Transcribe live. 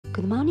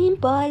Good morning,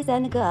 boys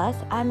and girls.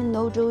 I'm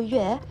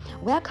Yue.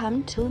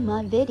 Welcome to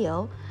my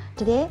video.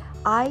 Today,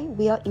 I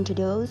will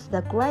introduce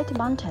the great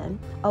mountain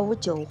of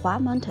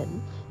Jiuhua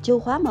Mountain.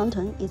 Jiuhua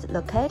Mountain is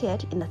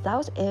located in the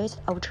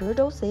southeast of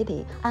Chizhou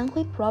City,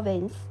 Anhui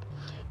Province.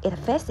 It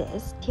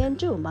faces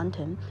Tianzhu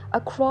Mountain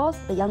across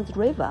the Yangtze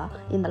River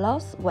in the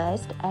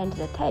northwest and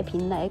the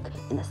Taiping Lake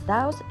in the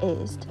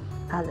southeast,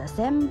 at the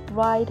same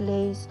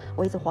brightly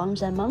with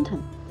Huangshan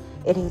Mountain.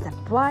 It is a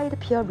bright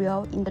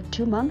period in the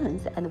two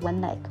mountains and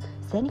one lake,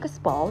 scenic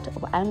spot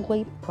of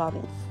Anhui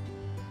Province.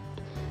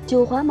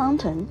 Jiuhua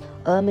Mountain,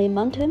 Emei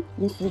Mountain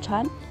in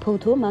Sichuan,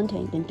 Putu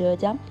Mountain in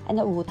Zhejiang, and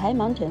Wutai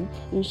Mountain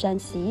in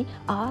Shanxi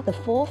are the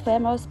four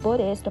famous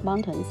Buddhist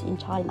mountains in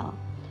China.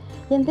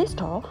 In this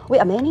tour, we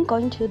are mainly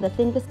going to the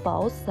scenic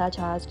spots such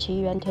as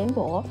Qiyuan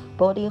Temple,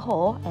 Bodhi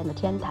Hall, and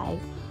Tiantai.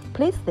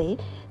 Please see,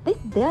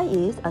 there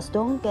is a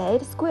stone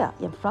gate square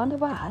in front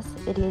of us.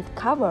 It is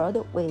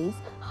covered with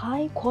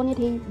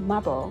high-quality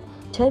marble,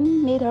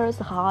 10 meters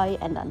high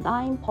and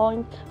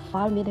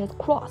 9.5 meters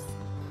across.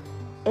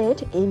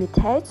 It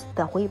imitates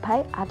the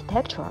Huipai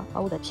architecture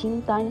of the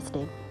Qing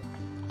dynasty.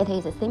 It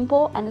is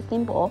simple and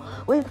simple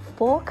with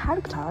 4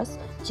 characters,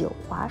 九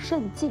华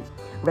圣迹,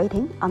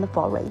 written on the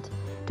forehead.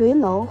 Do you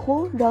know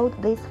who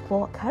wrote these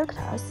 4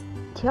 characters?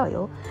 Tell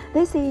you,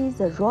 this is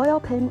the royal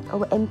pen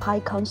of Emperor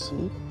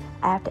Kangxi.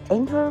 After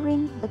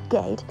entering the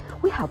gate,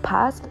 we have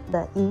passed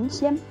the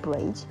Yingxian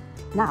Bridge.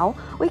 Now,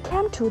 we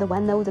came to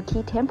one of the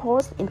key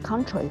temples in the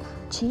country.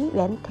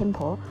 Qiyuan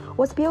Temple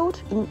was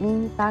built in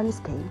Ming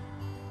Dynasty,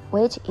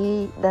 which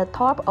is the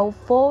top of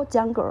 4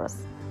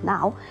 jungles.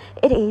 Now,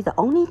 it is the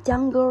only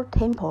jungle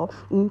temple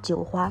in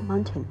Jiuhua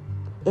Mountain.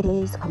 It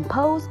is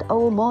composed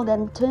of more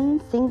than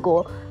 10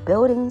 single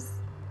buildings,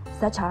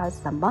 such as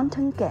the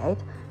Mountain Gate,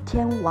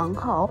 Tianwang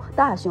Hao,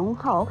 Daxiong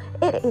Hao.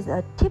 It is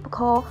a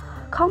typical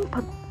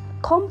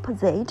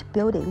composite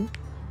building.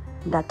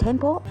 The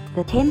temple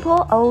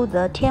of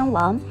the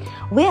Tianwang,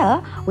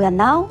 where we are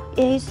now,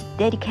 is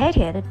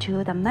dedicated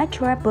to the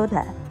mature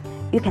Buddha.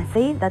 You can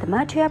see that the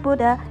mature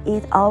Buddha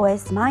is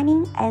always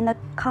smiling and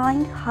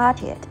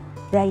kind-hearted.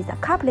 There is a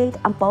couplet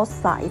on both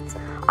sides.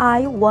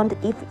 I wonder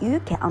if you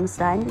can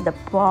understand the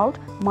broad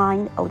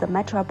mind of the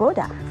mature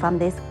Buddha from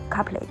this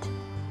couplet.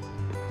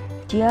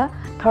 Dear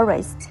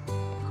tourists,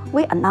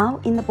 we are now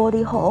in the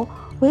Bodhi Hall,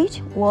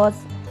 which was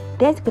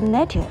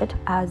designated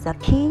as a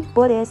key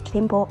Buddhist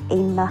temple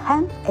in the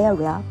Han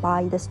area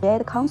by the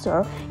State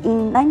Council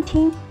in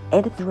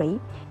 1983.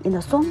 In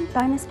the Song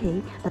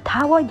Dynasty, the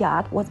tower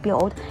yard was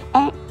built,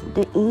 and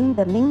in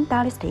the Ming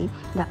Dynasty,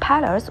 the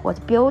palace was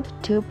built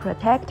to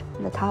protect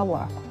the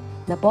tower.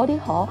 The Bodhi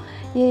Hall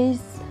is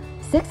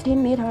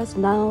 16 meters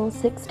long,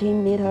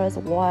 16 meters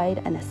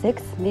wide, and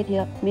 6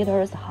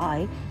 meters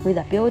high, with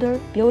a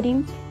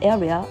building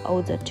area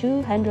of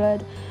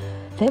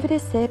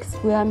 256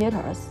 square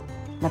meters.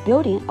 The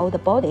building of the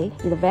body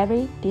is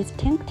very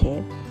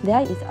distinctive.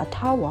 There is a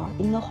tower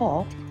in the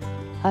hall,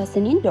 a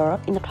cylinder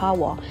in the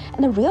tower,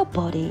 and a real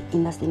body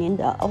in the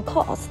cylinder. Of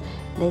course,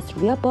 this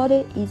real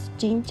body is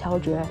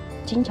Jinqiaozhe.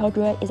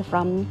 Jinqiaozhe is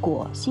from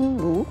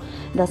Guoxinlu,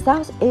 the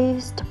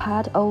southeast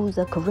part of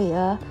the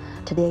Korea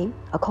today.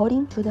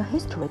 According to the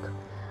historic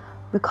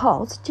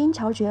records,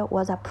 Jinqiaozhe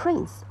was a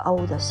prince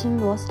of the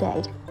Xinluo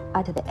state.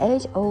 At the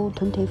age of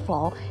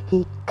 24,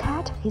 he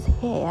cut his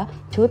hair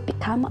to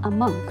become a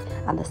monk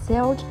and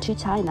sailed to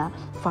China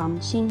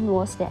from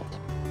Xinluo state.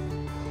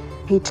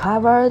 He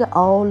traveled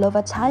all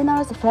over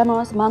China's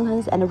famous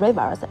mountains and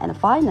rivers and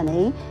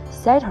finally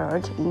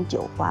settled in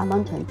Jiuhua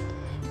Mountain.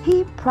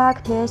 He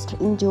practiced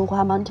in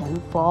Jiuhua Mountain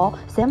for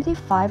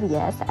 75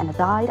 years and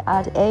died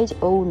at the age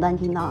of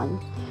 99.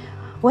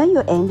 When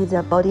you enter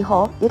the Bodhi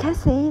Hall, you can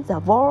see the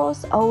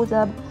walls of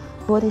the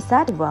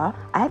Bodhisattva.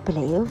 I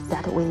believe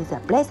that with the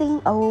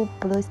blessing of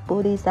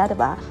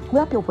Bodhisattva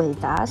will be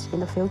with us in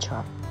the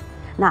future.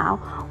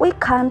 Now, we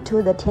come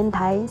to the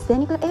Tiantai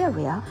scenic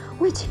area,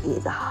 which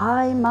is a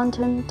high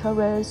mountain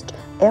tourist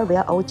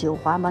area of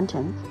Jiuhua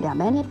Mountain. There are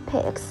many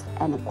peaks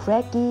and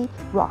craggy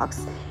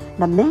rocks.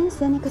 The main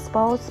scenic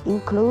spots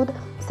include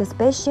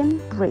Suspension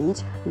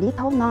Bridge,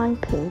 Little Nine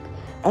Peak,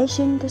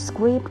 Ancient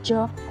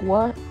Scripture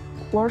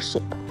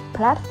Worship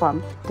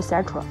Platform,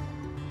 etc.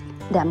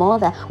 There are more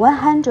than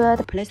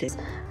 100 places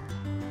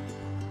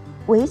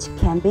which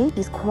can be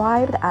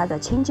described as a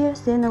changing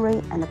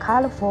scenery and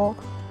colorful.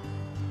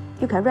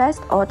 You can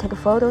rest or take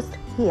photos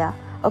here.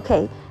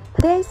 Okay,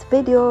 today's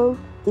video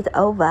is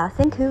over.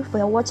 Thank you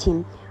for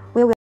watching.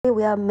 We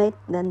will meet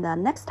the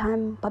next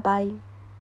time. Bye bye.